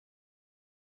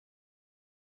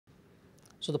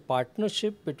So the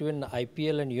partnership between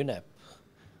IPL and UNEP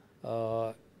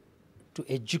to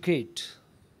educate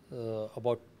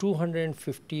about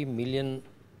 250 million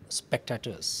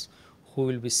spectators who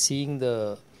will be seeing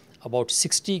the about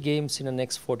 60 games in the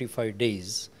next 45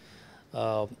 days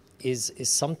is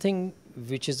something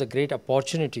which is a great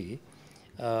opportunity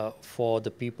for the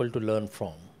people to learn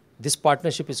from. This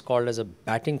partnership is called as a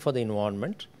batting for the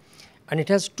environment, and it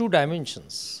has two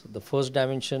dimensions. The first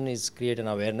dimension is create an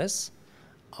awareness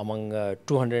among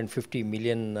 250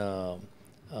 million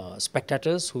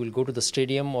spectators who will go to the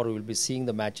stadium or will be seeing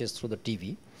the matches through the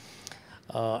TV.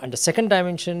 And the second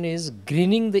dimension is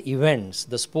greening the events,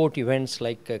 the sport events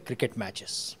like cricket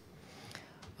matches.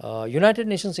 United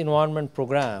Nations Environment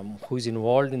Program, who is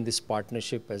involved in this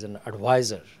partnership as an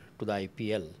advisor to the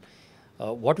IPL,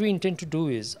 what we intend to do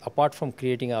is, apart from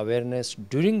creating awareness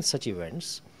during such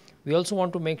events, we also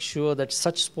want to make sure that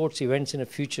such sports events in the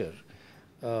future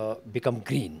become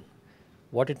green.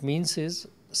 What it means is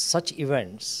such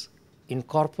events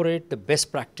incorporate the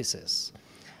best practices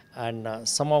and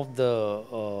some of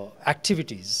the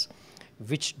activities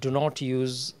which do not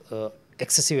use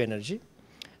excessive energy,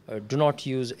 do not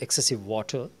use excessive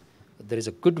water. There is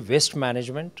a good waste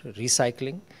management,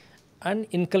 recycling, and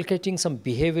inculcating some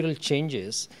behavioral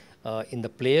changes in the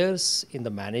players, in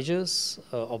the managers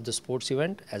of the sports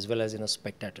event, as well as in the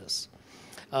spectators.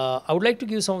 I would like to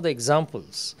give some of the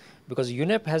examples, because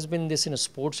UNEP has been this in a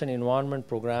sports and environment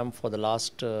program for the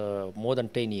last more than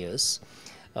 10 years.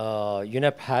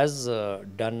 UNEP has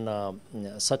done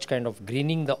such kind of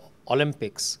greening the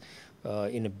Olympics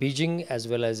in Beijing as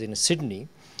well as in Sydney,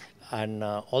 and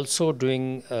also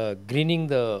doing greening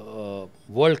the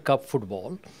World Cup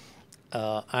football.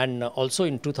 And also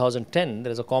in 2010,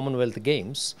 there is a Commonwealth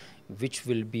Games which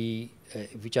will be,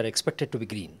 which are expected to be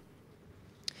green.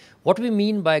 What we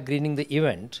mean by greening the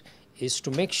event is to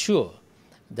make sure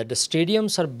that the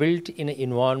stadiums are built in an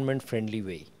environment-friendly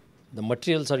way. The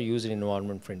materials are used in an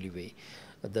environment-friendly way.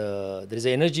 There is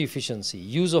energy efficiency,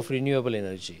 use of renewable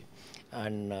energy,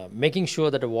 and making sure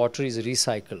that the water is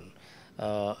recycled,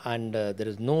 and there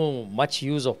is no much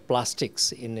use of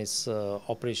plastics in its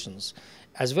operations,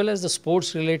 as well as the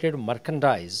sports-related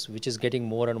merchandise, which is getting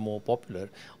more and more popular,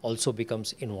 also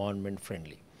becomes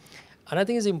environment-friendly. And I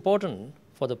think it's important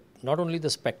for not only the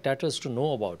spectators to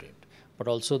know about it, but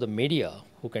also the media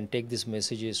who can take these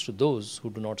messages to those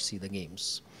who do not see the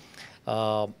games.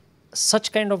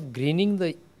 Such kind of greening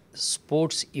the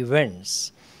sports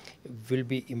events will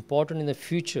be important in the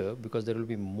future, because there will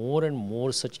be more and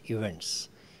more such events,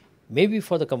 maybe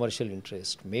for the commercial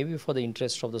interest, maybe for the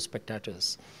interest of the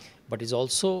spectators, but it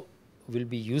also will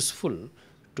be useful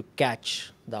to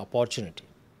catch the opportunity.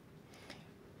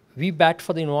 We bat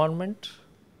for the environment,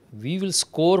 we will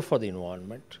score for the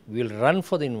environment, we will run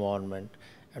for the environment,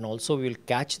 and also we will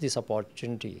catch this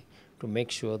opportunity to make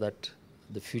sure that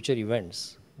the future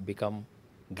events become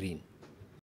green.